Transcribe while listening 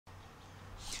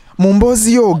mu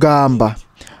mboozi y'ogamba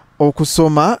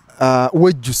okusoma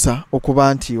wejjusa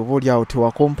okuba nti oba oliawo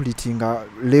tewa completinga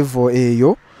level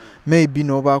eyo maybe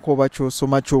nobaako oba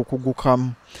kyosoma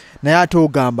kyokugukamu naye ate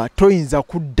ogamba toyinza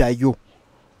kuddayo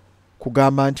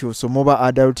kugamba nti osoma oba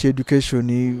adult education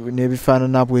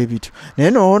n'ebifaanana bwe bityo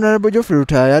naye no Honorable Geoffrey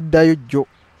Lutaya yaddayo jjo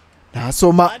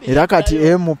n'asoma era kati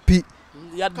MP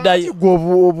yaddayo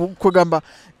kwegamba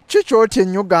kikyotya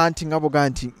ennyo nti nga bwoga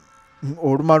nti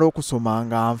olumala okusoma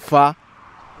nga nfa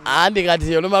andi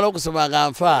kati olumala okusoma nga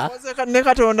nfa ne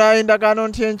Katonda endagaano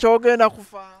nti enkyogenda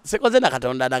kufa sikoze na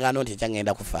Katonda endagaano nti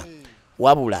ekyangenda kufa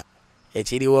wabula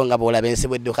ekiriwo nga bwolaba ensi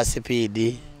bwedduka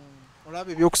sipiidi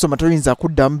olaba ebyokusoma toyinza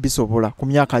kuddamu bisobola ku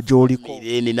myaka gy'oliko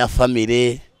nina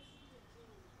famire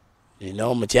nina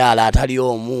omukyala atali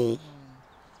omu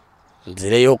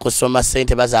nzireyo okusoma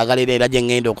ssente bazaagalira era gye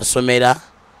ŋŋenda okusomera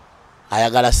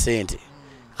ayagala ssente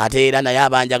ate era naye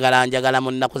abanjagala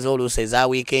mu nnaku z'oluusi eza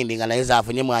wiikendi nga naye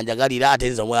zaafunye mwanjagalira ate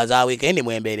nze omwala za wiikendi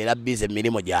mwembeerera bize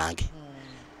emirimu gyange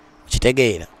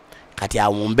kitegeera kati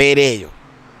awo mu mbeera eyo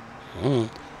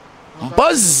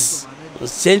mpozi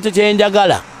kintu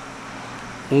kyenjagala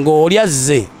ng'oli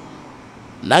azze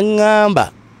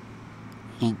naŋŋamba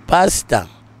pasita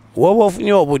woba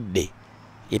ofunye obudde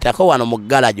yitako wano mu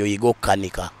galaji oyiga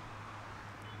okukanika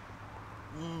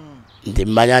nti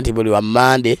mmanya nti buli wa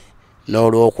Mande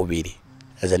n'Olwokubiri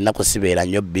ezo ennaku sibeera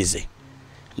nnyo bize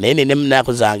naye nina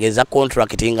ennaku zange eza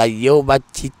contract nga yo oba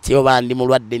kiki oba ndi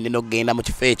mulwadde nina okugenda mu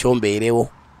kifo ekyo mbeerewo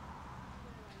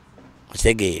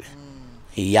okitegeera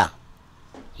ya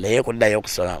naye kuddayo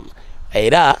okusoma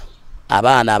era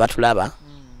abaana abatulaba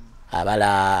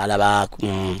alaba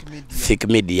fake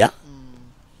media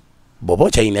bobo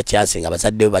kyalina chance nga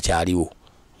bazadde bakyaliwo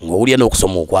ng'owulya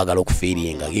n'okusoma okwagala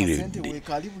okufiiringa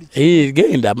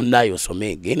genda munayo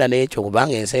osome genda n'ekyo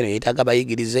kubanga ensi eno yeetaaga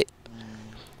bayigirize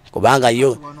kubanga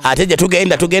yo ate gye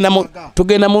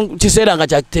tugenda mu kiseera nga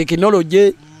kya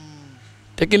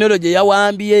tekinologi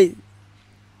yawambye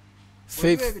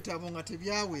ffe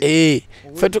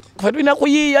tulina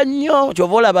kuyiiya nnyo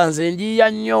kyova olaba nze njiiya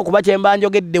nnyo kuba kyemba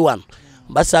njogedde wano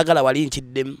basaagala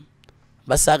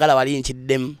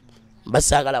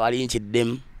wali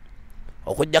nkiddemu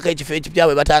okujjako ekifo ekipya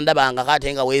bwe batandabanga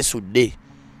kate nga weesudde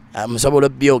musobola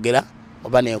obyogera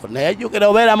oba naye ajjukira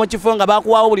obeera mu kifo nga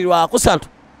bakuwaawo buli lwakusatu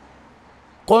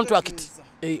contract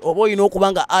oba olina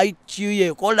okuba nga IQ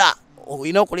yekola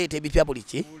olina okuleeta ebipya buli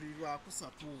ki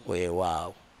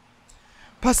weewaawo.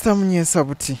 Pastor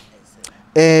Munyesabuti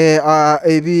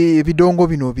ebidongo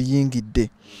bino biyingidde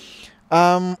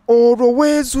olwo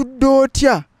weezudde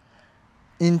otya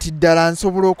nti ddala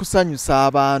nsobola okusanyusa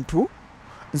abantu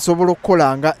nsobola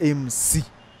okukola nga MC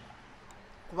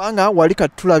kubanga wali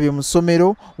kati tulabye mu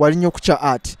ssomero wali nnyo ku kya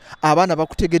art abaana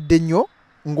bakutegedde nnyo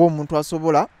ng'omuntu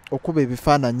asobola okuba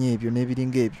ebifaananyi ebyo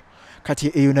n'ebiringa ebyo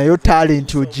kati eyo nayo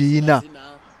talenti ogiyina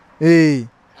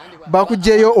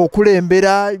bakugjeyo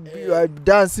okulembera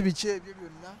dansi biki ebyo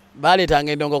byonna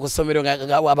baleetanga endongo ku ssomero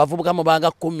abavubuka mubanga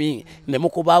 10 ne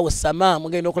mukubaawo sama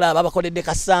mugenda okulaba babakoledde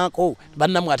kasanko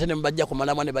bannammwe ate ne mubajja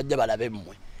kumalamu ne bajja balabe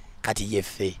mmwe kati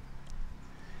yeffe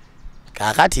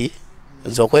kaakati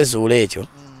nze okwezuula ekyo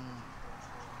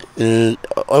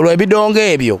olwo ebidongo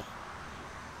ebyo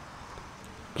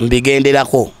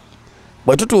mbigenderako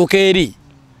bwe tutuuka eri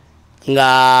nga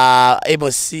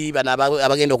MC bano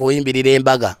abagenda okuyimbirira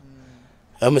embaga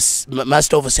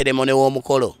master of ceremony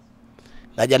w'omukolo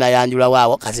najja nayanjula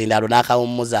waawo kazindaalo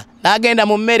n'akawummuza n'agenda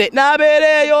mu mmere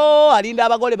n'abeereeyo alinda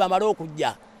abagole bamale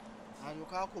okujja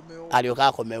alyoka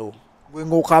akomewo gwe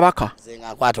ng'okabaka nze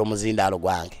ng'akwata omuzindaalo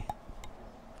gwange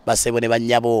basebwe ne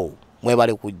bannyabo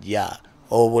mwebale kujja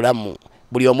obulamu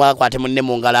buli omu akwate munne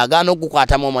mu ngalo agaana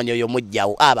okukwatamu omwanyoyo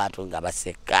mujjawo abantu nga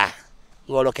baseka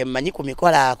ng'oloke mmanyi ku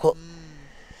mikolo ako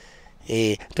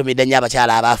tumidde nnyo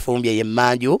abakyala abafumbye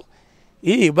yemmanju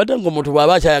badde ng'omuntu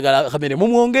bw'aba akyayagala kamere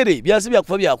mumwongere byasi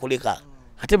byakufa byakuleka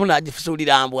ate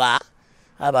munagifusuulira mbwa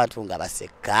abantu nga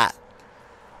baseka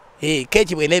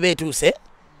keeki bw'eneeba etuuse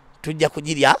tujja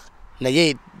kugirya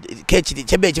naye keeki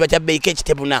kyebbe ekiba kya bbeeyi keeki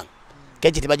tebuna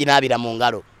keeki tebaginaabira mu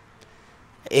ngalo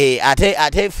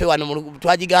ate ffe wano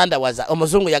twagigandawaza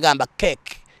omuzungu yagamba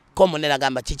cake ko munene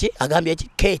agamba kiki agambye eki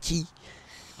keeki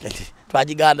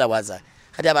twagigandawaza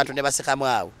kati abantu ne basekamu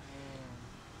awo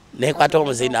nekwata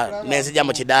omuzina nenzija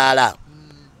mu kidaala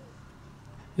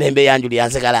nembe yanjuli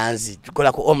yanzekalanzi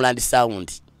tukola ku Homeland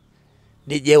Sound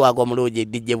DJ wago omulungi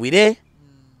DJ Bwire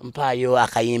mpaayo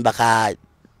akayimba ka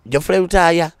Geoffrey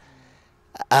Lutaya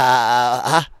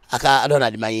aka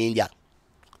Donald Mayinja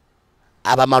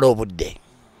abamala obudde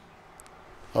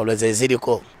olwo ze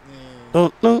ziriko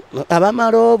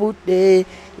abamala obudde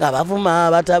nga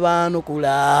bavuma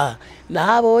batabanukula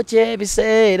n'abokya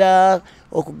ebiseera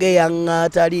okugeyaŋŋa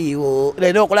ataliiwo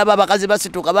leero okulaba abakazi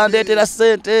basituka bandeetera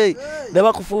ssente ne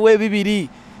bakufuuwa ebibiri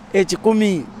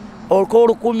ekikumi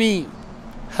olukumi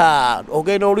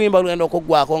ogenda oluyimba lugenda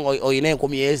okuggwako nga oyina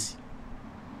 10 ezi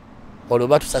olwo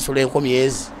batusasula 10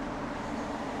 ezi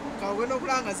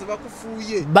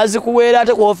bazikuweera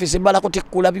ate ku ofiisi bala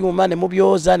kutikkula byuma ne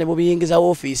mubyoza ne mubiyingiza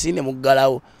ofiisi ne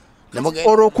muggalawo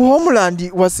olwo ku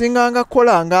Homeland wasinganga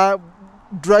kolanga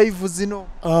drive zino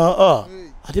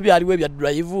ate byaliwo ebya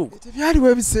drive tebyaliwo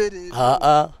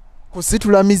ebiseera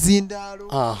kusitula mizindaalo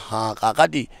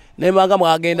kakati nebanga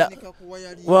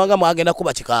mwagenda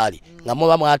kuba kikaali nga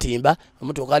muba mwatimba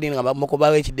mutuuka ali nga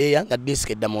mukubawo ekideeya nga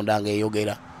disiki edda munda nga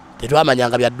eyogera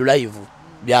tetwamanyanga bya drive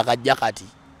byakajja kati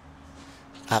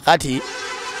kakati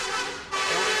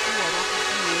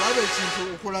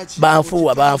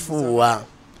banfuuwa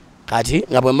kati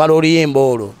nga bwe mmala oluyimba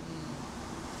olwo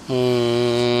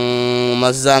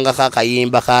mazanga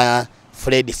kakayimba ka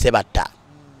Fred Sebatta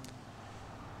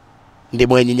ndi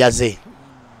mwenyinyaze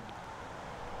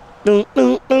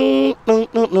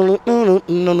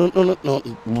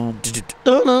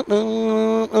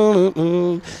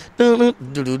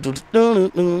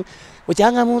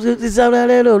Uchanga muziza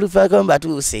lero olufako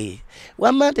mbatuuse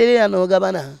wamma terera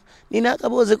n'ogabana nina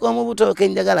akaboozi k'omu butooke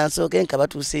njagala nsooke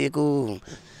nkabatuuseeko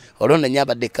olwo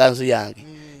nanyambadde ekkanzu yange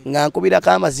nga nkubirako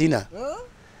amazina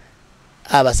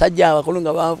abasajja abakulu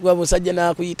nga banfuga musajja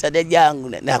n'akuyita dejjangu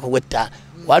n'akuwetta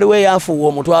waliwo eyanfuuwa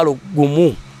omutwalo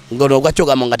gumu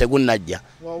ng'ogwacogamo nga tegunnajja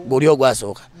guli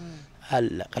ogwasooka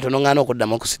alla katono ngana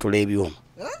okuddamu okusitula ebyuma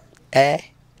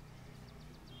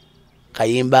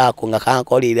kayimba ako nga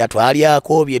kankolera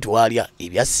twalyako bye twalya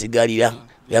ebyasigalira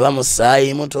byaba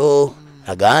musaayi muto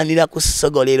aganira ku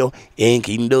ssogolero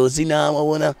enkindo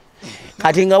zinaawona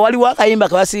kati nga waliwo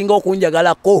akayimba kabasinga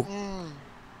okunjagalako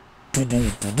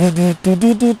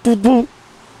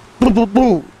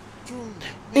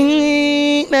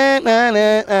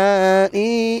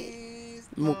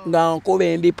nga nkuba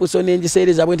endipuso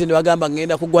nengiseereza bwe nti ne bagamba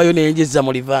ngenda kugwayo nenjizza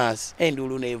mu livansi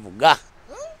enduulu nevuga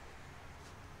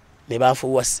ne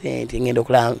banfuuwa ssente ngenda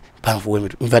okulaba banfuuwa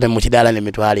nvate mu kidaala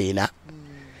n'emitwalo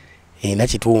ena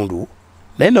kitundu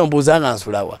naye nombuuza nga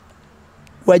nsulawa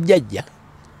wajjajja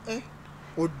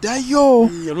oddayo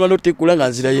olumala otekkula nga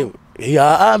nzirayo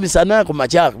misana ku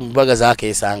makya mbaga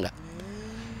zakeesanga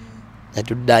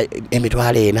natudda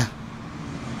emitwalo ena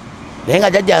naye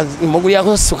nga jjajja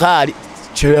mugulyako sukaali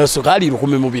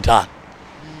 1,500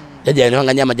 jjajja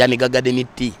yanwanganya amajani gagadde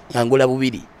nitti nga ngula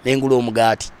 2 nengula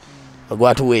omugaati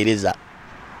ogwatuweereza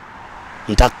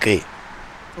ntakke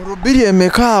olwo 2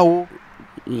 emekaawo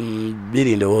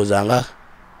 2 ndowooza nga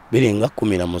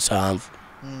 17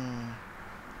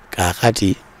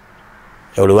 kakati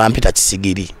olwo bampita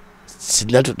Kisigiri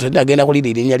tendagenda kulira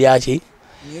erinnya lyaki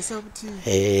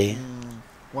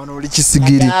wano oli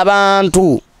Kisigiri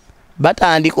abantu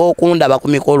batandika okundaba ku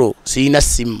mikolo siina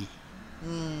ssimu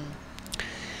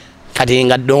kati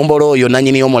nga Ddombolo oyo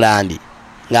nanyini omulandi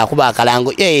ng'akuba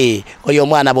akalango oyo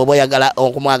omwana bw'oba oyagala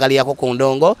okumwagalirako ku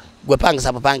ndongo gwe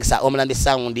pangisa bupangisa Omulandi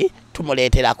Sound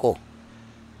tumuleeterako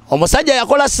omusajja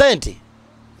yakola ssente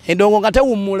endongo nga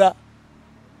tewummula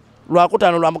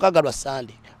Lwakutaano lwa mukaaga lwa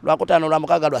Sande Lwakutaano lwa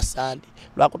mukaaga lwa Sande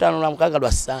Lwakutaano lwa mukaaga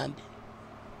lwa Sande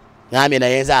ngambye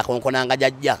naye nze akonkonanga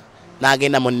jjajja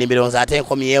n'agenda mu nnimiro nze ate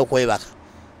enkomyeyo okwebaka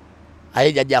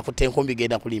aye jjajja akutte enkumbi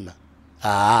genda kulima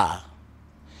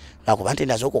lwakuba nti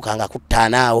nazo okukanga ku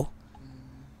 5 awo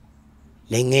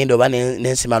neŋŋenda oba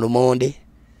n'ensima lumonde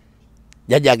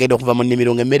jjajja agenda okuva mu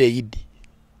nnimiro ng'emmere eyidde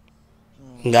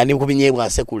nga ndi kubinyeebwa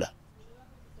nsekula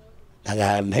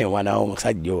naye omwana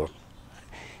w'omusajja ono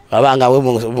wabanga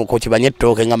we kukibanye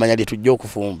ettooke nga manya lyetujja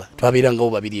okufumba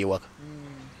twabirangawo 2 ewaka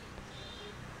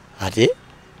ate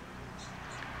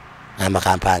amba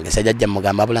kampangisa jjajja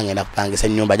mugamba bula ngenda kupangisa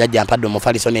ennyumba jjajja ampadde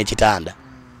omufaliso n'ekitanda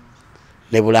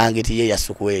ne bulangiti ye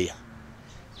yasukweya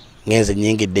ngenze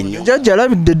nnyingidde ennyumba jjajja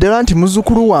alabidde ddala nti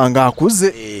muzzukulu wange akuze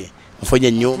nfunye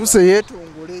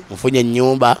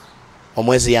ennyumba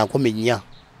omwezi ya 14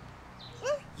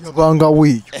 yabanga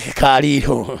wiyo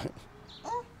kaaliiro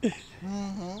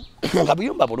nga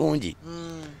buyumba bulungi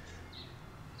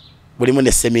bulimu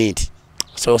ne sementi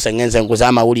soose ngenze nguze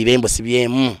amawulire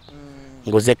mbusibyemu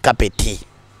nguze kapeti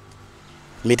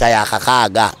mita ya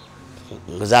 6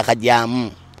 nguze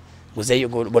akajjamu nguze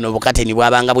buno bukateni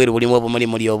bwabanga bweru bulimu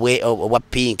obumulimuli obwa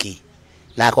pinki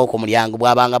naako ku mulyango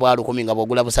bwabanga bwa 10 nga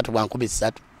bwogula 3 bwa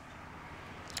 13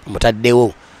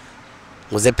 mutaddewo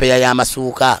nguze peya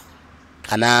y'amasuuka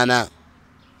 8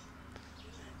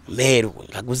 meeru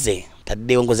ngaguze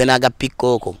taddewo nguze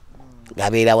n'agapikkooko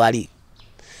gabeera wali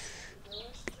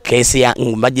kesi ya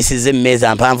mbagisize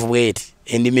mmeza mpanvu bweti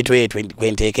endi mitwe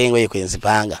kwenteke ngoye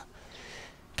kwenzipanga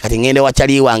kati ngende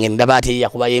wachali wange ndaba ati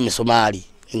yakubaye emisomali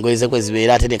ngoyeze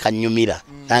kwezibeera ate nekanyumira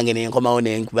nange nenkomawo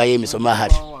nenkubaye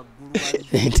emisomali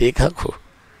ntekako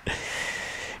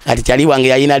kati chali wange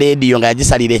yalina radio nga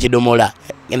yagisalira ekidomola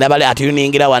ndabale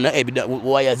atuyuningira wano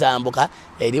waya zambuka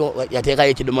eri yateeka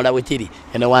ekidomola we kiri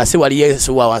eno wansi wali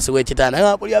Yesu wansi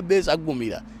w'ekitanda puli abesa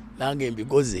gumira nange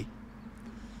mbigoze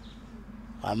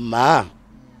amma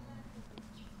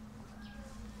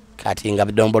kati nga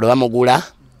bidombolo bamugula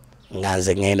nga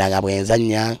nze ngenda nga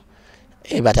bwenzanya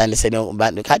batandise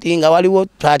kati nga waliwo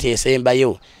twati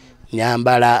esembayo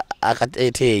nyambala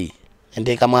akateteyi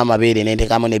nteekamu amabeere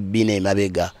nenteekamu nebbina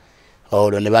emabega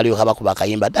olwo ne balyoka bakuba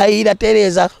kayimba dayira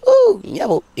Tereza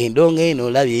nyabo endongo eno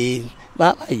olabye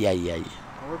ayayaya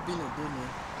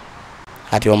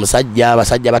kati omusajja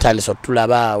abasajja batandise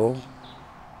otulabaawo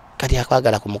kati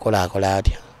akwagala kumukola akola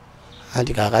atya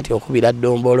anti kakati okubira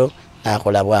ddombolo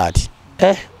nakola bwati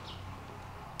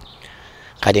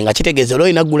kati nga kitegeeza olwo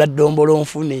inagula ddombolo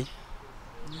nfune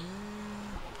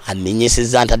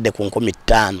anninyisiza ntadde ku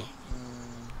 15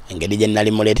 engeri gye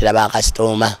nali muleetera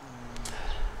bakasitoma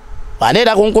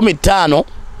waneera ku 15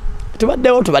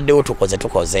 tubaddewo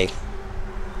tukoze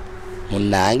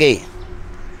munnange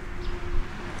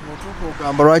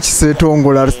ogamba lwaki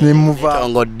seetongola nemuva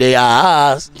tongodde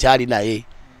kyali naye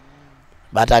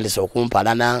batandise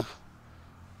okumpalana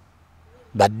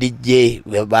badijje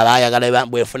babayagala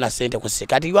bwefuna sente kusi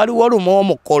kati waliwo olumu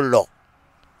omukolo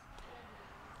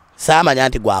saamanya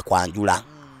nti gwakwanjula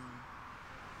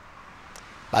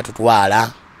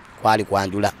batutwala kwali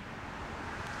kwanjula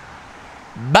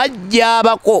bajja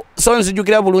abako so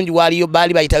nzijukira bulungi waliyo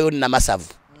baali bayitayo Namasavu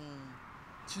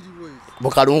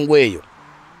Bukalungu eyo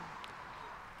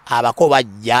abako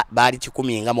bajja baali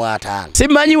 15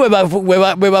 simanyi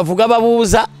bwe bavuga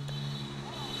babuuza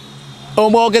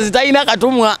omwogezi talina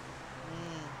katumwa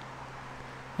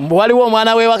mbu waliwo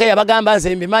omwana wewaka yabagamba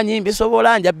nze mbimanyi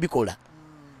mbisobola nja bikola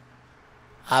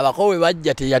abako we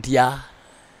bajja teyatya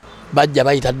bajja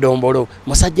bayita ddombolo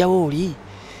musajja wooli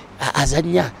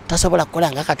azanya tasobola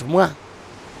kukola nga katumwa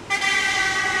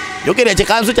jokere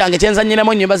ekikanzu kyange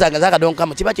kyenzanyiramu ennyumba zange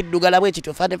zakadonkamu kiba kiddugala bwe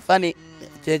kityo fane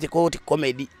kyekikooti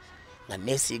comedy nga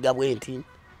nesiiga bwenti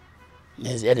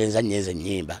nenzanya ezo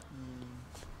ennyimba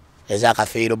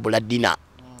ezakafeero buladina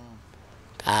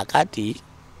kakati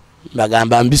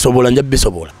bagamba mbisobola nja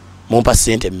bisobola mumpa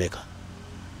sente mmeka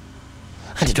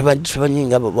ati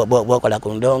tubanyinga bwakola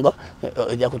ku ndongo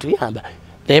ojja kutuyamba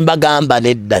nembagamba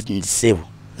nedda nsebo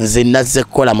nze nazze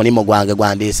kukola mulimu gwange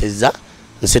gwandeesezza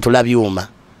nsitula byuma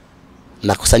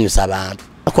nakusanyusa abantu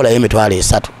akolayo emitwalo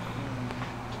 3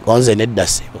 gonze nedda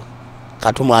sebo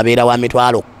katumu abeera wa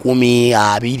mitwalo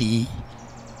 10 20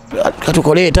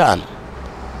 katukole 5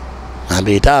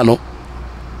 ambe 5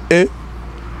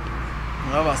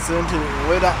 ngaba sente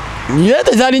wera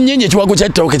nyete zali nyinyi kiwago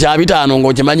ky'ettooke kya 5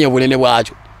 ng'okimanye obunene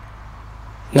bwakyo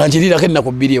nga nkirira kenna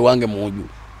ku bbiri ewange muju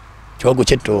kiwago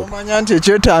ky'ettooke omanya nti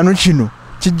eky'etaano kino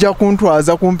kijja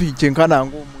kuntwaza kumpi kyenkana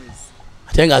ng'omwezi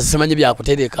ate nga simanyi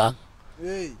byakutereka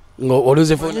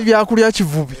oluzifuna byakulya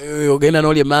kivubi ogenda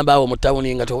n'oli emmamba awo mu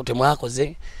tawuni nga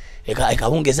temwakoze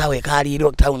ekawungezaawo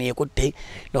ekaliiro tawuni ekutte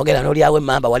n'ogenda n'oli awo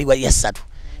emmamba waliwo ya 3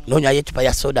 nonya yechupa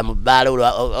ya soda mu balo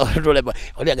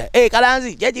oliaga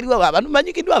kalanzi kyekiriwo abantu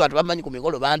manyikiddwa abantu bamanyi ku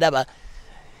mikolo bandaba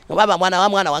baba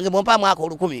mwana wange bompa mwaka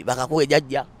 10 bakakuwe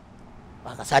jajja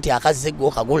bakasati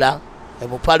akazego kagula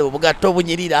ebupale obugatto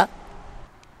obunyirira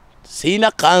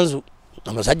sina kanzu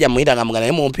amusajja muita ngamugana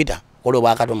ne mumpita kolo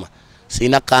bwakatuma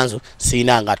sina kanzu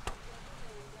sina ngatto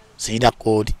sina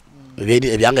kodi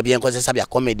ebyange byenkozesa bya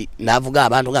comedy navuga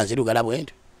abantu nga nzirugala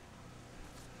bwente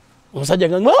omusajja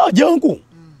ngamba jangu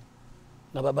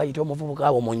na baba yito omuvubuka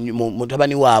abo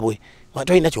mutabani waabwe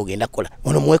matolina kyogenda kukola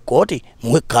ono muwe kooti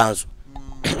muwe kanzu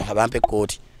abampe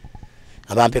kooti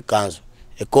abampe kanzu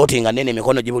ekooti nga nene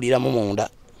mikono gibulira mu munda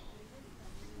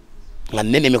nga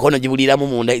nene mikono gibulira mu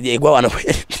munda egwa wano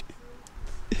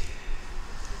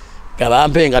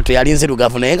kabampe nga tuyalinze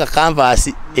lugafu naye nga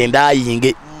canvas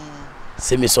endayinge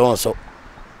semisonso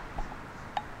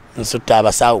nsutta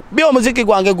abasawo byo omuziki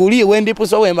gwange guli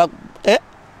wendipuso wemba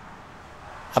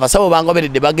abasawo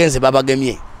bangoberedde bagenze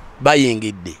babagemye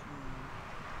bayingidde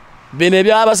bino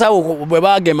ebyabasawo bwe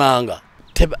bagemanga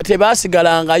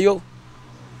tebasigalangayo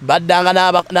baddanga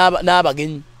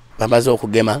n'abagenyi bamaze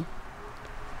okugema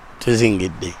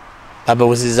tuzingidde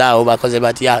babawuzizaawo bakoze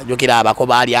batya jukira abako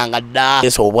balyanga dda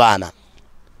eso obwana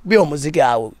byomuziki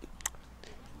awo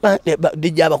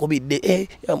dijja abakubidde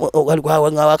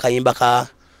walikwawe nga wakayimba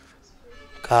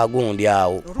kagundi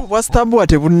awo obwasitabuwa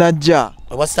tebunnajja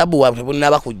obwasitabuwa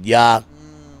tebunnaba kujja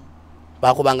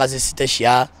bakubanga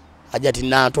zisitesha ajja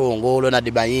tinantongolo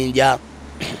nadde bayinja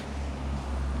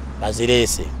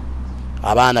bazirese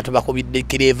abaana tubakubidde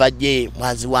kireva je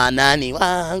mwazi wa nani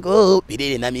wango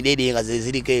birere na mirere nga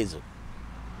ziriko ezo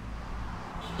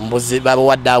mbuzi babo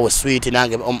waddawo sweet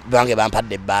nange bange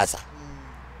bampadde basa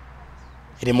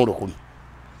eri mu 10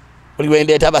 buli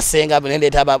wendeeta abasenga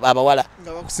nendeeta abawala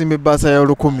nga bakusimba basa ya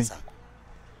 10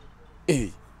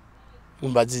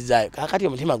 mbazizayo kakati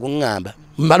omutima guŋŋamba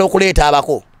mbala okuleeta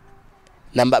abako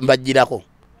mbajjirako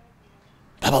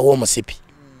babawo omusipi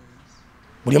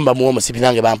buli mbamuwa omusipi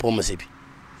nange bampa omusipi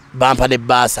bampa ne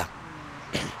basa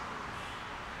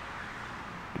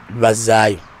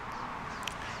bazaayo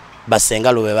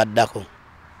basenga lwe baddako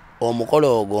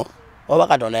omukolo ogwo oba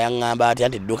Katonda yaŋŋamba ati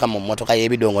anti dduka mu mmotoka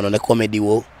y'ebidongono ne komedi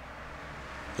wo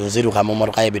nziruka mu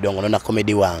mmotoka y'ebidongono na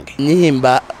komedi wange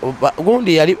nyimba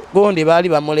gundi baali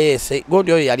bamuleese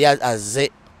gundi oyo yali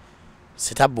azze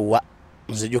sitabuwa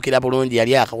nzijukira bulungi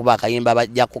yali akakuba akayimba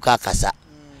bajja kukakasa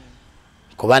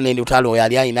kuba nendi utalo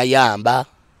yali ayina yamba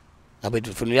nga bwe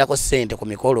tufunirako ssente ku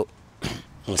mikolo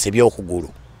nsibye okugulu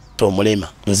tomulema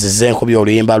nzize enkubye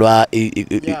oluyimba lwa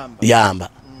yamba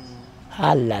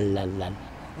halalala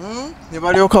ne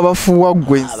balyoka bafuuwa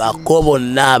gwe abako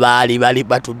bonna baali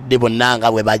batudde bonna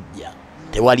nga bwe bajja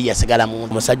tewali yasigala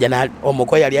muntu omusajja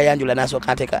omukwe yali ayanjula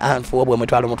n'asooka ateeka anfuwa bwe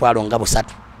mutwalo nga 3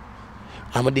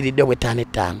 amudiridde obwe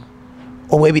 5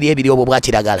 obwebiri obwo bwa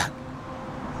kiragala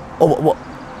 2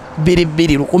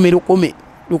 10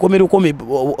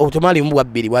 otumali mbwa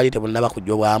 2 bwali tebunnaba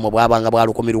kujja obwamu bwabanga bwa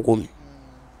 10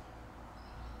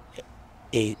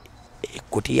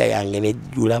 ekutiya yange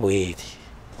nejjula bweti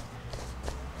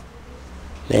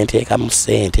nenteeka mu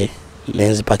ssente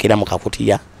nenzipakira mu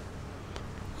kakutiya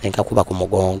nenkakuba ku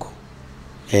mugongo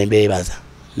nembeebaza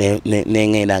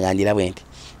nengenda nga njira bwenti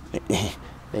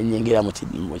nenyingira mu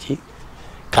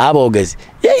kaboogezi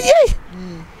yeye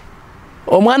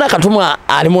omwana katumwa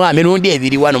alimu emirundi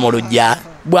 2 wano mu lujja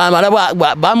bwamala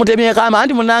bamutemyeko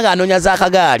amanti munange anoonya za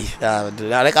kagaali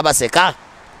aleka baseka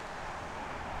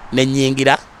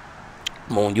nenyingira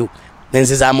munju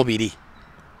nenzizaamu 2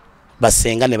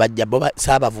 basenga ne bajja bo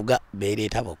saabavuga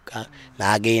beereeta bokka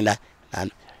n'agenda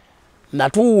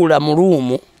natuula mu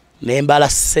ruumu nembala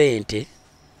ssente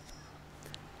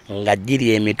nga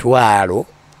giri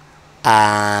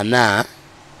 47,000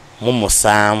 mu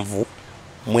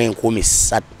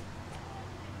 13,000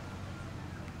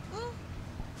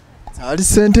 ali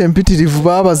ssente empitirivu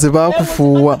baabaze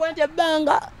bakufuuwa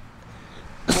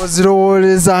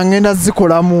ozirowooleza ngenda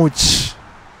zikolamu ki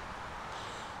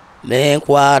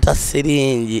nenkwata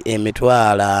siringi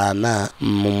 40,000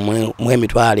 mu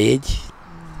emitwalo egi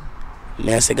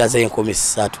nensigaza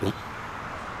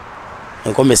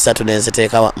 3,000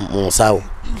 nenziteeka mu nsawo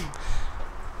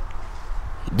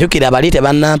jjukira bali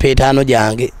tebannampa 5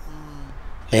 gyange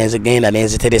nenzigenda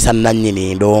nenziteresa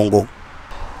nannyini ndongo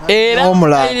era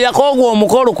erako ogwo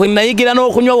omukolo kwe nayigira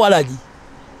n'okunywa walagi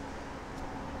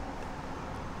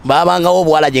babangawo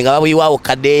obuwalagi nga babuyiwaawo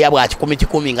kaddeeya bwa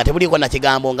 10 nga tebuliko na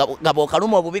kigambo nga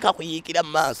bwokaluma obubika kuyiikira mu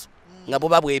maaso nga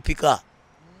buba bwepika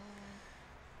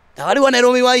nga waliwo ne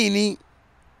romi wayini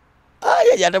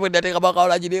ayajate bwe dateeka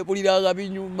bakawalagi neepulira nga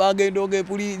binyumba agenda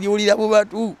ogepuliwulira mu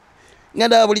batu nga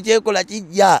ndaba buli kyekola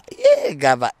kijja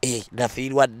gaba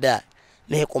nafiirwa dda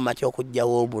neekoma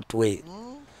ky'okugjawo obutwe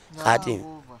kati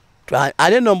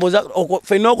ate nombuuza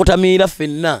ffenna okutamiira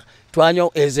ffenna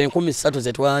twanywa ezo 13,000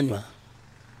 ze twanywa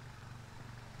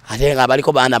ate nga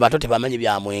baliko baana bato tebamanyi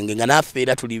bya mwenge nga naffe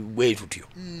era tuli bwe tutyo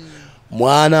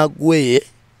mwana gwe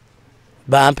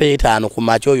bampa 5 ku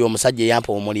makya oyo omusajja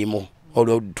eyampa omulimu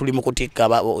olwo tuli mu kutikka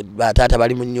bataata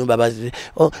bali mu nnyumba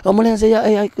omulenzi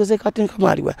yakoze kati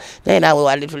nkamaliwa naye naawe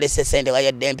wali tulese ssente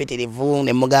wayedde empitirivu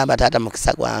ne mugamba taata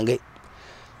mukisa gwange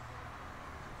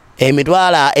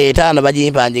emitwalo 5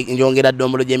 bagimpa njongera dde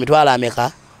omulo gy'emitwalo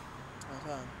ameka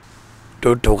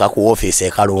tutuuka ku ofiisi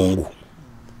e Kalungu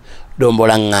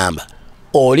dombola ngamba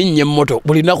olinnye emmoto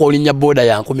buli nnaku olinnya booda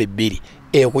ya 2,000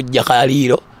 ekujja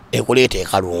Kaliiro ekuleeta e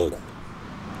Kalungu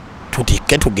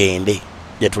tutikke tugende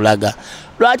gye tulaga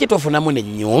lwaki tofunamu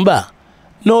n'ennyumba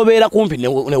n'obeera kumpi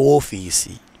ne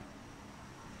woofiisi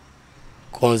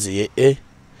konziye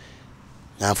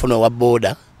nanfuna owa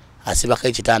booda asibako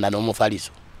ekitanda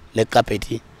n'omufaliso ne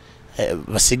kapeti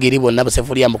basigiri bonna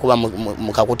busefuliya mukuba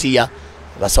mu kakutiya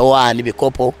basowaani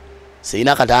bikopo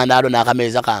sirina katandaalo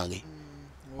n'akameeza kange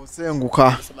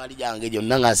osenguka somali gyange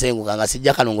gyonna nga nsenguka nga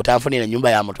sijja Kalungu tanfunira ennyumba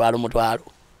ya mutwalo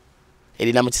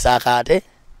erina mu kisaakaate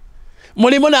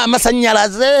mulimu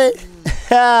n'amasannyalaze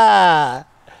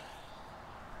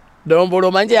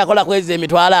Dombolo manje yakola kwezi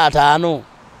emitwalo 5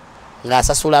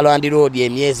 ng'asasula Land Road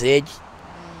emyezi egi.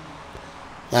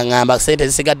 Ngamba sente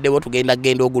zisigaddewo tugenda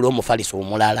ogula omufaliso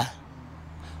omulala.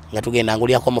 Nga tugenda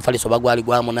ngulyako omufaliso bagwali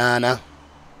gwa 8.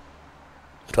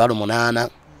 Mitwalo 8.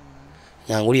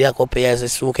 Ngangulirako peya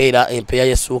zisuukeera empeya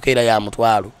yesuukeera ya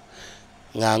mutwalo.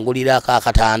 Ngangulirako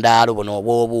akatandaalo buno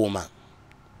obw'obuuma.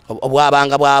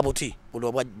 Obwabanga bwa buti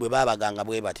buno bwe babaganga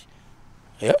bwe bati.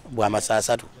 Bwa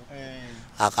masasatu.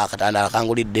 Akatandaalo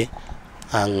kangulidde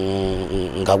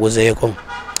ngaguzeeko.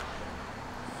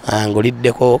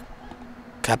 Anguliddeko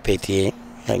kapeti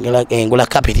engula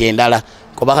kapeti endala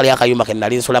kuba kali akayumba ke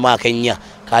nali nsulamu akenya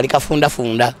kali kafunda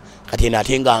kati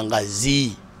nate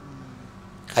ngazi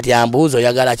kati ambuzo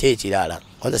yagala kyekirala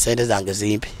kwanza sente zange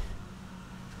zimpi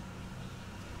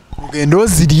ugendo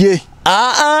zirye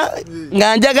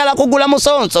nga njagala kugula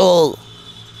musonso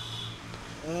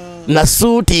na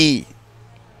suuti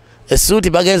esuuti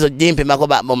bagenzo jimpi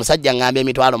makoba omusajja ngambe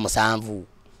emitwalo 7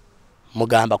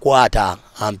 mugamba kwata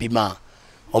ampima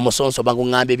omusonso bangu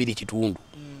ngambe 2 kitundu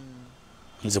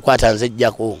nzikwata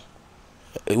nzejjako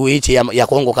wiiki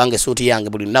yakongo kange suuti yange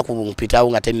buli naku mpitawo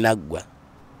nga tennaggwa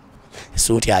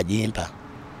suuti ajimpa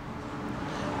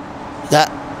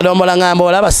lomola ngamba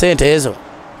olaba sente ezo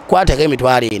kwateko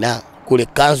emitwalo 4 kule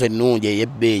kanzo ennungi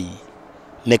ey'ebbeeyi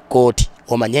ne kooti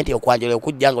omanye nti okwanjula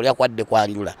okujja nga olya kwadde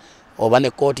kwanjula oba ne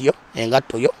kooti yo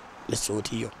engatto yo ne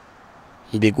suuti yo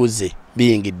mbiguze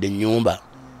biyingidde ennyumba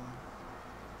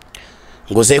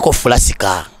ngozeeko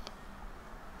fulasika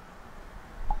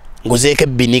ngozeeko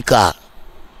ebbinika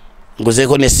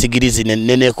ngozeeko n'essigirizi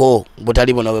nenneneko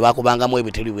butali buno bwe bakubangamu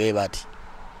ebituli bwe bati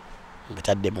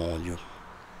mbitadde mu nju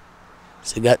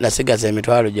nasigaza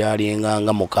emitwalo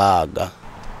gyalinganga 6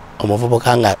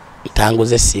 omuvubuka nga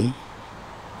ntanguza essimu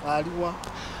aliwa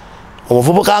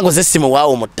omuvubuka nguza essimu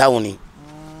waawo mu tawuni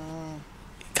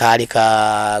kali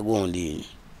ka gundi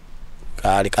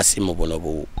kali kasimu buno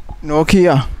bu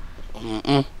Nokia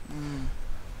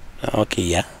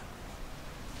Nokia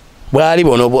bwali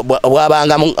bono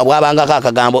bwabanga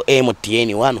kakagambo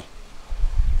MTN wano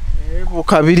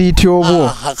kabiriti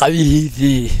obwo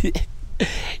kabiriti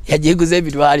yajeguze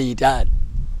emitwalo 5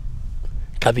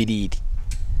 kabiriti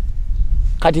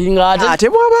kati ngate ate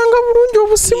bwabanga bulungi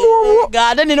obusimu obwo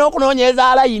ngate nina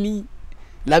okunoonyeza layini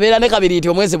nabeera ne kabiriti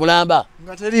omwezi mulamba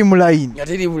nga teri mu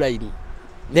layini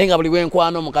nenga buli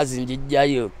wenkwano omukazi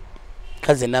njijjayo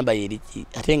kazi namba yeriki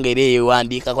ate ngere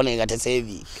yewandiikako nenga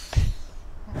tesevi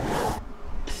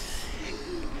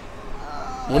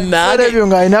munnaale ebyo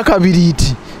nga alina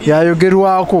kabiriti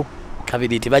yayogerwako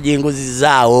kabiriti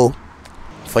bajinguzizaawo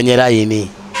fonye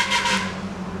layini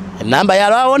enamba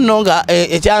yalwawo nno nga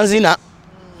ekyanzina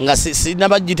nga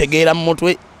sinabagitegeera mu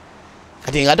mutwe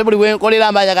kati nga ate buli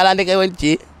wenkolera mbanjagala ndekewo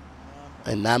ki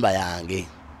enamba yange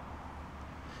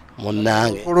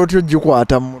munnange olwotyo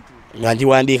gikwata mu mutwe nga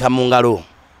ngiwandiika mu ngalo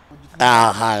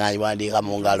nga ngiwandiika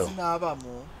mu ngalo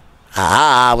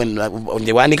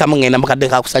ngiwandikamu ngenda mukadde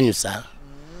kakusanyusa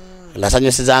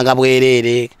ngasanyusizanga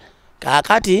bwereere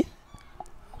kakati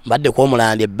mbadde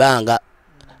kwomulanda ebbanga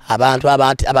abantu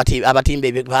abatimba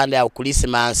ebipande awo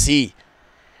Krisimansi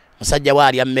musajja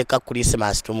waali ammeka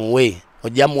Krisimansi tumuwe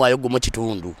ojja muwayo gumu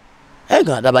kitundu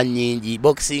nga ndaba nnyingi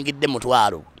bokisingidde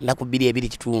mutwalo nnaku 2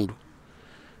 kitundu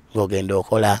ng'ogenda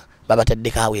okola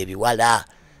babataddekaawo ebiwala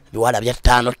bya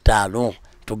 5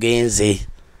 tugenze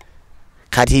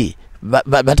kati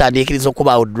batandikiriza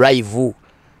okubaawo drive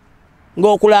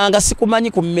ng'okulanga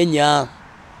sikumanyi kummenya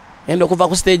enda okuva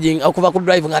ku staging okuva ku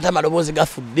drive ng'ate amaloboozi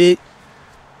gafudde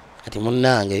kati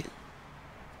munnange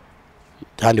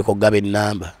tandika okugaba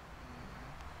ennamba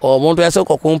omuntu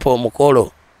yasooka okumpa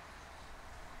omukolo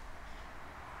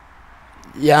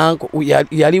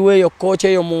yaliwo eyo kooki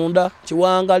eyo munda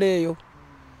kiwangala eyo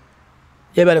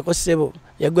yebaleko ssebo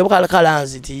yegwe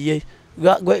kalanzi nti ye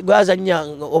gwazanya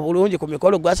obulungi ku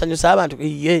mikolo gwasanyusa abantu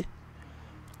iye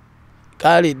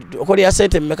kale okolya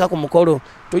sente mmeka ku mukolo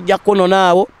tujja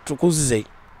kunonaawo tukuze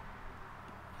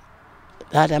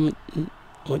taata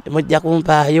mujja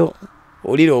kumpaayo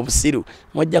olira obusiru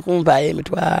mujja kumpaayo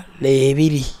emitwalo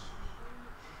 2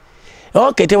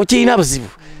 tewukiina buzibu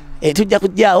tujja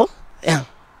kujjaawo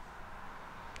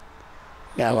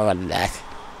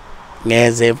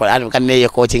ngenze kaneye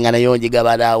kokinga nayo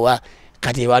njigabalawa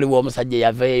kati waliwo omusajja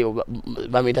yaveeyo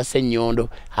bamuyita Ssenyondo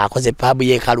akoze pabu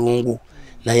ye Kalungu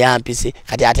naye ampise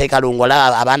kati ate Kalungu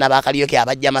olaba abaana bakaliyoke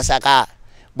abajja Masaka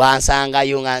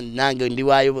bansangayo nange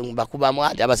ndiwaayo bakubamu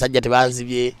ate abasajja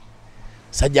tebanzibye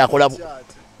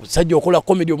musajja okola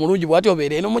komedi omulungi bwati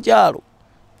obeera eno mukyalo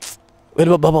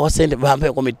baba wa sente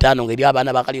bampe komedi 5 ngeri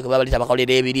abaana bakaliyoke babalita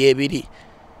bakolera 2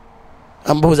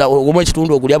 ambuza ogomwe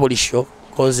kitundu ogulya buli show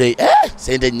koze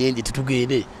sente nyingi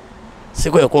tutugende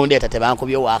siko yokondeeta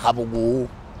tebankubye wa kabugu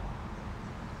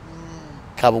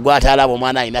kabugu atalabo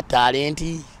mwana ina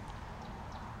talenti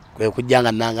kwe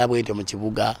kujjanga nanga bwente mu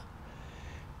kibuga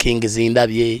King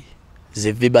zindabye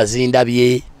ziviba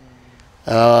zindabye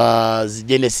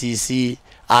Genesis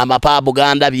amapabu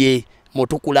gandabye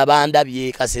mutukula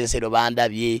bandabye kasensero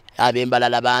bandabye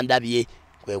abembalala bandabye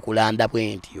kwe kulanda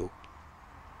bwentyo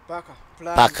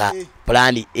paka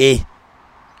plan A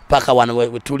paka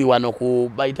wano tuli wano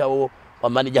ku baitawo wa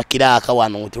manager kiraka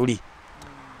wano tuli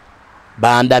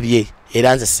bandabye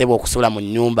era nze sebo okusula mu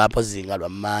nyumba apo zingalwa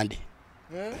mande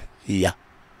iya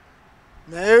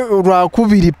naye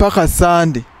olwakubiri paka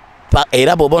sande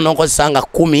era bobo nonkozesanga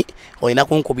 10 olina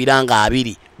kunkubiranga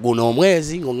 2 guno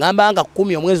omwezi ng'ongambanga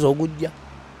 10 omwezi ogujja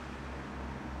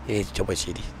ekyo bwe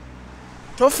kiri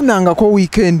tofunangako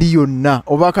weekend yonna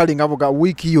oba kale nga buga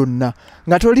wiiki yonna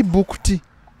nga toli booked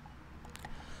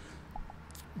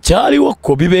kyaliwo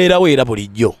ko bibeerawo era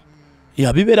bulijjo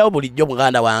bibeerawo bulijjo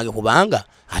muganda wange kubanga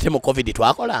ate mu covid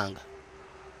twakolanga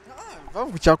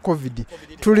vavu kya covid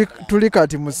tuli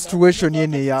kati mu situation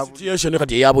yene ya situation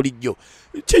kati ya bulijjo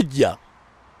kijja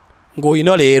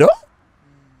ng'oyina leero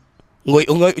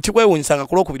kikwewuunyisanga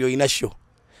ku Lwokubiri oyina show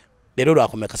leero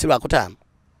lwakomeka si Lwakutaano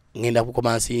ngenda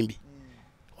kukoma nsimbi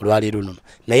olwaleero luno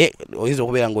naye oyinza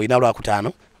okubeera ng'olina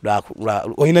Lwakutaano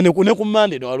oyina ne ku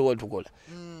Monday waliwo tukola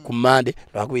ku Monday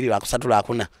Lwakubiri Lwakusatu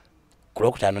Lwakuna ku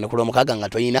Lwokutaano ne ku Lwomukaaga nga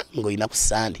toyina ng'olina ku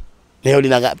Sunday naye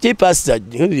olinanga pastor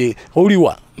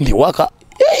oliwa ndi waka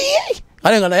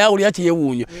ale nga naye oli ati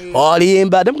yewuunyo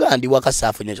olimba demugamba ndi waka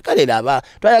saafu nyo kale laba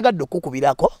twayagadde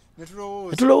okukubirako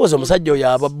netulowooza omusajja oyo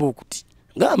aba bukuti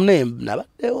nga mune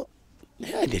nabaddewo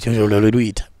naye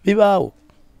luyita bibaawo.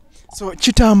 So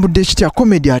kitambudde kitya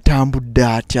comedy atambudde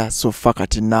atya so far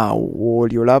kati naawo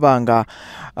oli olaba nga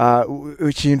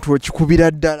ekintu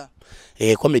okikubira ddala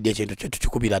comedy ekintu kyetu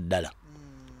kikubira ddala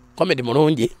comedy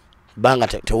mulungi banga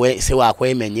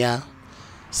sewakwemenya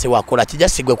sewakola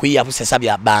kijasigwe kuyiyabusesa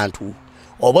by'abantu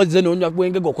oboze n'onywa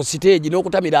gwengego ku stage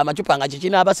n'okutamira amacupa nga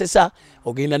kikina abasesa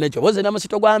ogenda nekyo oboze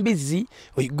namusito gwa mbizi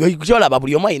kyolaba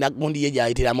buli omu ayina gundi ye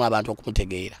gyayitiramu abantu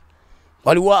okumutegeera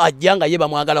waliwo ajja nga ye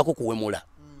bamwagalako kuwemula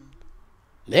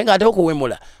naye nga ate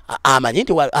okuwemula amanyi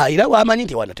nti era wamanyi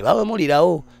nti wano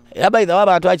tebawemulirawo era bayithawo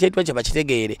abantu akyetwe ekyo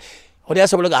bakitegeere oli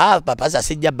asobolaga papa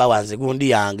sijja bba wanze gundi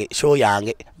yange show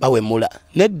yange bawemula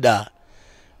nedda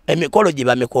emikolo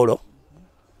giba mikolo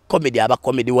comedy aba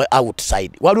comedy we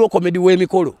outside waliwo comedy we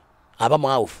mikolo aba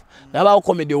mawufu nabawo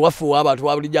comedy wafu abantu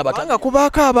wabulijja abatanga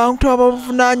kubaka abantu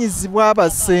abavunaanyizibwa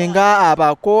abasenga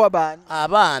abako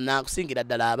abaana kusingira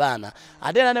ddala abaana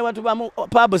ate era ne watu bamu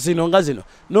pub zino nga zino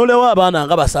nolewo abaana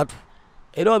nga basatu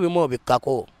era obimu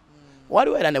obikkako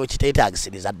waliwo era ne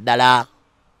bwekiteetaagisiriza ddala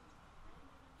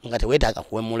nga teweetaaga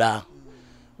kuwemula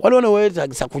waliwo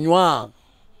neweetaagisa kunywa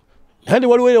naye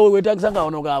waliwo weetaagisa nga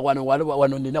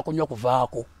wano nina kunywa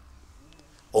kuvaako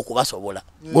okubasobola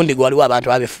gundi gwaliwo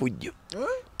abantu abefujjo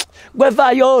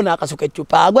gwevaayo n'akasuka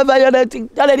eccupa gwevaayo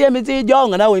tale eri emizijo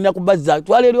nga nawe olina kubazza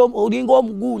twala eri olinga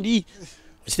omugundi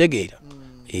okitegeera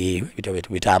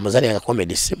bitambuza naye nga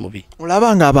comedy si mubi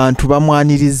olaba nga abantu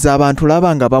bamwaniriza abantu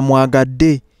olaba nga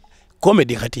bamwagadde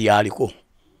comedy kati yaliko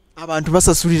abantu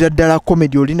basasulira ddala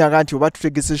comedy olinaga nti oba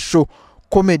tutegese show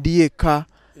comedy yekka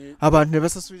abantu ne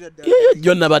basasulira ddala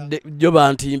jonna badde jo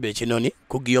bantimba ekinoni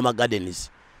ku Giyoma Gardens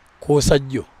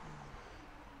kwosajjo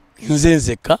nze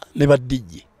nzekka ne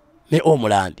baddijje ne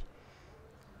omulandi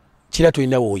kira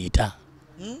tulina wooyita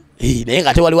naye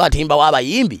nga tewaliwo atimbawo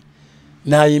abayimbi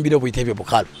nayimbira obuyita ebyo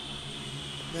bukalu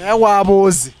naye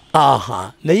waaboozi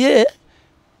naye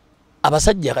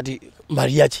abasajja kati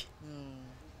mariaki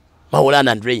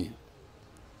Maulana and Rain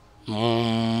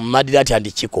Madirati and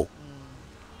Chiko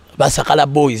Basakala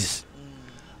Boys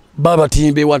baba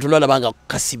timbe wantu lwalabanga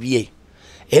kasibye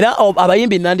era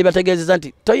abayimbi nandi bategeezeza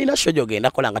nti toyina show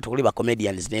gyogenda kola nga tukuli ba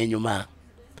comedians n'enyuma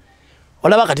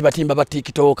olaba kati batimba ba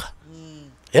TikTok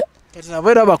kati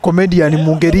nabo era ba comedian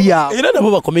mu ngeri yaabwe era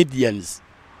nabo ba comedians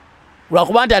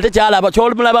lwakuba nti ate kyalaba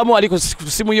kyolumulabamu ali ku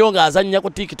simu yo nga azannya ku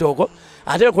TikTok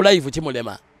ate ku live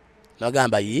kimulema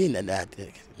nagamba yina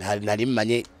nali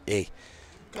mmanye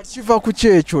kati kiva ku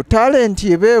kyekyo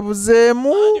talenti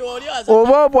ebeebuzeemu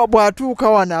oba bwatuuka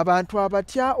wano abantu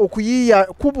abatya okuyiya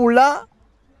kubula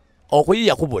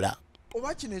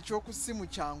oba kino ekyokusimu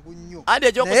kyangu nnyo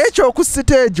naye ekyoku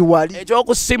stage wali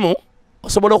ekyokusimu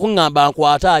osobola okuŋŋamba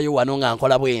nkwataayo wano nga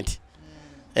nkola bwenti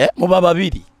muba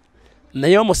babiri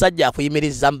naye omusajja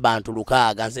akuyimiriza mu bantu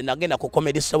 6 nze nagenda ku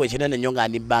comedy show ekinene nnyo nga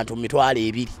ndi mu bantu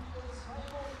 200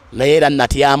 naye era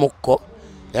natyamukko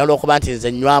naye olwokuba nti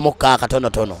nze nnywamu ka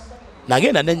katonotono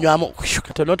nagenda nenywamu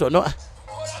katonotono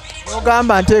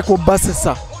ogamba nteeka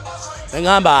obbasesa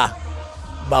neŋŋamba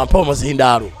bampa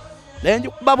omuzindaalo naye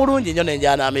njikuba bulungi nnyo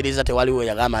nenjanaamiriza tewaliwo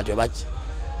yagamba nti obaki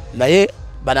naye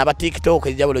bano aba tiktok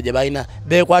ejjawulo gye balina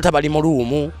beekwata bali mu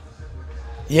luumu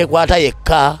yeekwata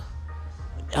yekka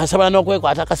asobola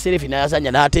n'okwekwata akasirifi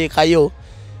nayazanya n'ateekayo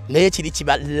naye kiri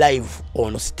kiba live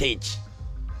on stage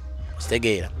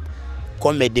kitegeera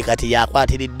comedy kati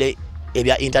yakwatiridde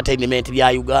ebya entertainment bya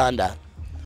Uganda